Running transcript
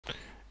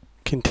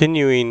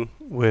Continuing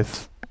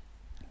with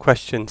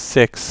question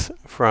 6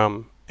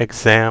 from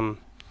exam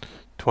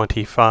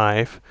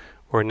 25,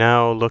 we're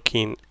now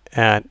looking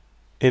at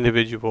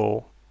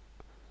individual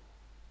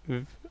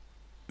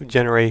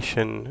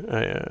generation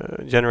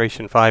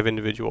 5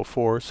 individual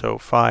 4, so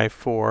 5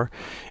 4,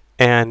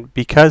 and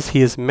because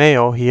he is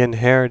male, he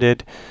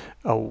inherited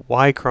a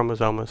Y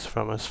chromosome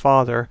from his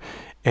father,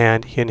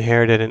 and he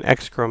inherited an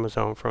X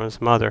chromosome from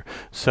his mother.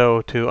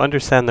 So to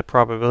understand the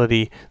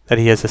probability that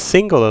he has a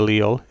single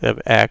allele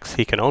of X,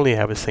 he can only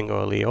have a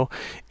single allele,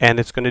 and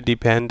it's going to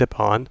depend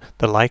upon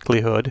the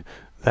likelihood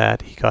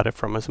that he got it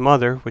from his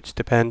mother, which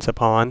depends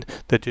upon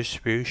the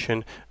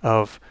distribution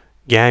of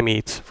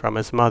gametes from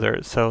his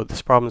mother. So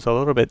this problem is a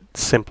little bit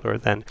simpler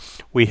than.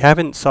 We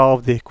haven't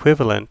solved the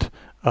equivalent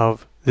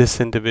of this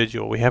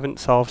individual. We haven't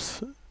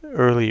solved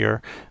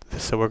earlier,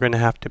 so we're going to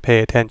have to pay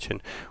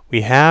attention.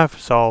 We have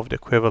solved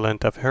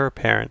equivalent of her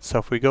parents. So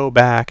if we go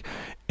back,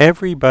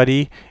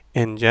 everybody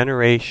in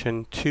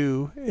generation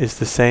 2 is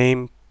the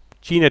same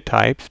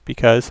genotypes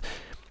because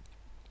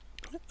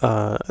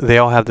they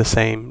all have the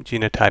same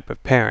genotype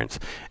of parents.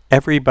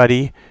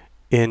 Everybody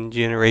in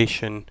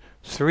generation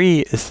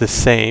 3 is the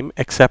same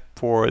except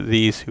for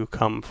these who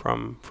come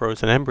from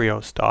frozen embryo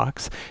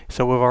stocks.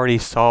 So we've already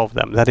solved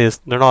them. That is,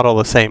 they're not all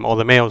the same. All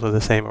the males are the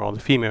same or all the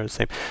females are the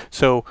same.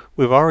 So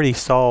we've already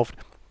solved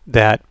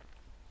that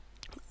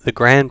the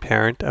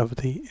grandparent of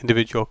the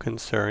individual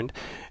concerned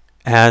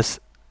has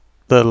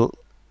the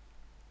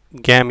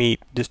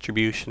gamete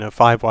distribution of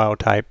 5 wild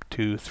type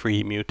to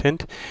 3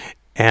 mutant,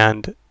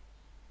 and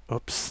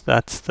oops,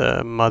 that's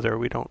the mother.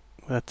 We don't,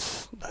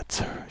 that's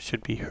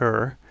should be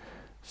her.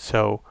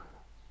 So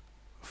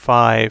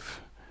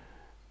 5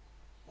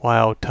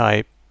 wild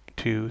type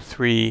to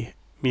 3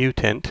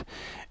 mutant,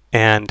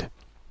 and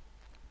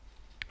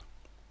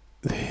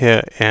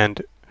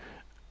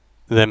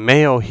the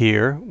male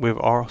here we've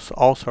also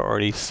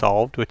already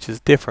solved, which is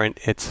different.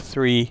 It's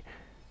 3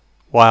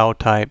 wild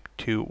type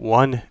to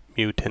 1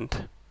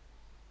 mutant.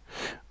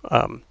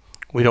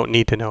 We don't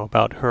need to know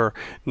about her.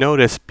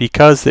 Notice,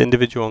 because the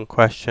individual in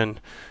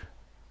question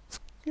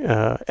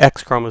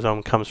X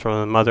chromosome comes from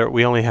the mother,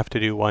 we only have to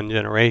do 1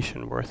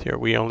 generation worth here.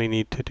 We only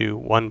need to do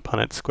 1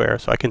 Punnett square,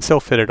 so I can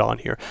still fit it on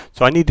here.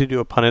 So I need to do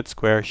a Punnett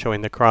square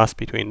showing the cross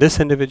between this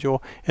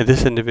individual and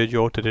this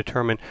individual to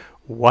determine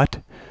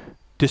what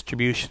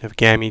distribution of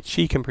gametes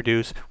she can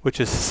produce,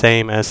 which is the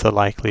same as the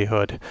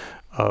likelihood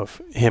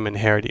of him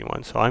inheriting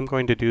one. So I'm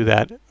going to do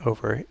that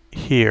over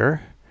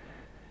here,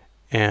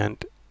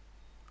 and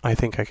I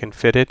think I can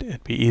fit it.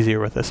 It'd be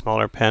easier with a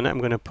smaller pen. I'm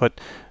going to put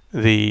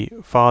the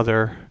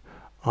father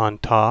on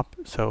top,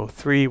 so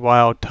 3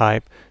 wild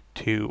type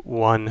to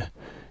 1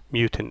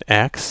 mutant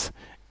X,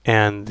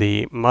 and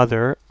the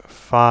mother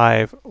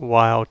 5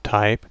 wild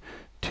type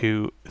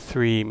to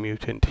 3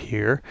 mutant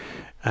here.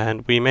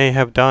 And we may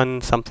have done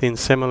something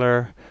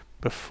similar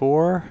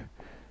before.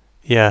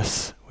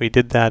 Yes, we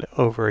did that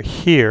over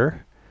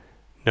here.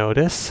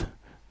 Notice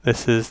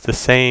this is the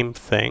same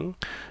thing.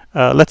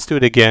 Let's do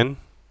it again.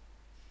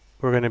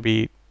 We're going to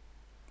be,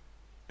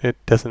 it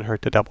doesn't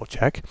hurt to double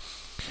check.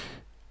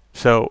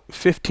 So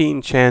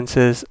 15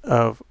 chances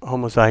of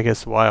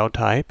homozygous wild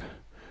type,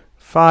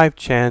 5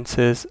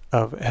 chances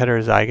of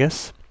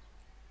heterozygous,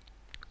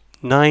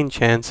 9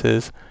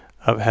 chances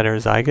of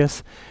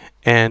heterozygous,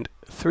 and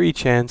 3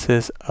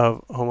 chances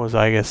of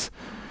homozygous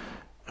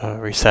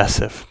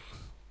recessive.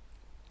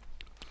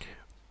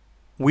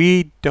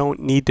 We don't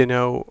need to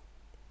know,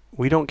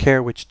 we don't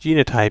care which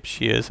genotype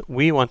she is,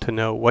 we want to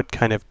know what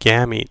kind of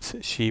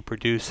gametes she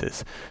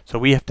produces. So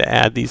we have to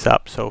add these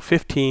up. So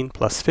 15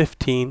 plus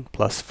 15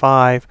 plus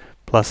 5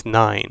 plus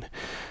 9.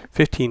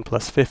 15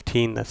 plus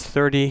 15, that's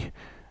 30,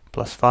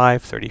 plus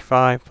 5,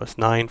 35, plus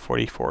 9,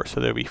 44. So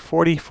there'll be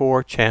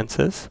 44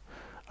 chances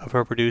of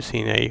her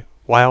producing a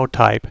wild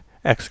type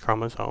X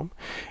chromosome,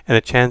 and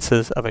the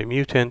chances of a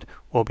mutant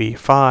will be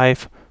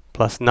 5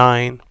 plus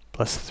 9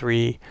 plus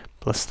 3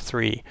 plus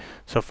 3.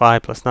 So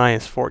 5 plus 9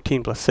 is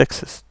 14 plus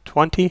 6 is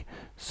 20.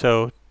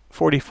 So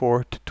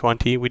 44 to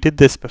 20. We did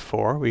this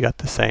before. We got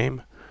the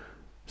same.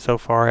 So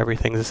far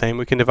everything's the same.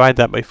 We can divide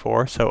that by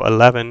 4. So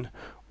 11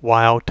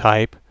 wild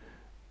type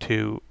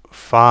to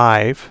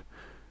 5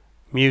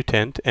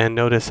 mutant. And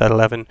notice that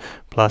 11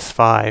 plus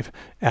 5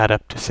 add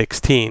up to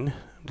 16.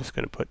 I'm just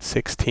going to put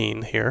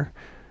 16 here.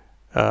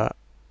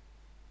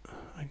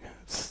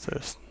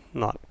 It's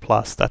not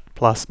plus, that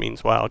plus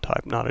means wild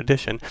type, not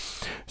addition.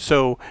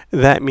 So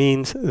that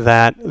means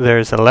that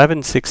there's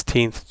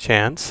 11/16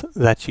 chance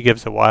that she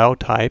gives a wild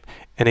type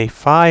and a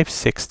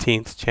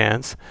 5/16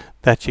 chance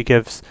that she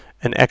gives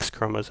an X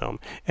chromosome.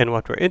 And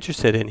what we're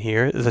interested in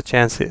here is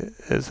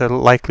a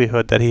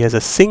likelihood that he has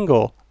a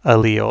single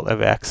allele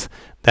of X,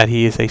 that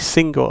he is a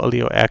single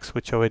allele X,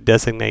 which I would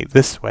designate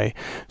this way.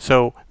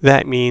 So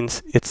that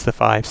means it's the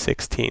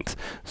 5/16.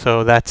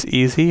 So that's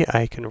easy.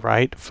 I can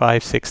write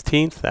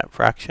 5/16. That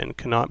fraction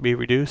cannot be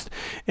reduced,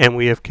 and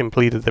we have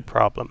completed the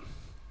problem.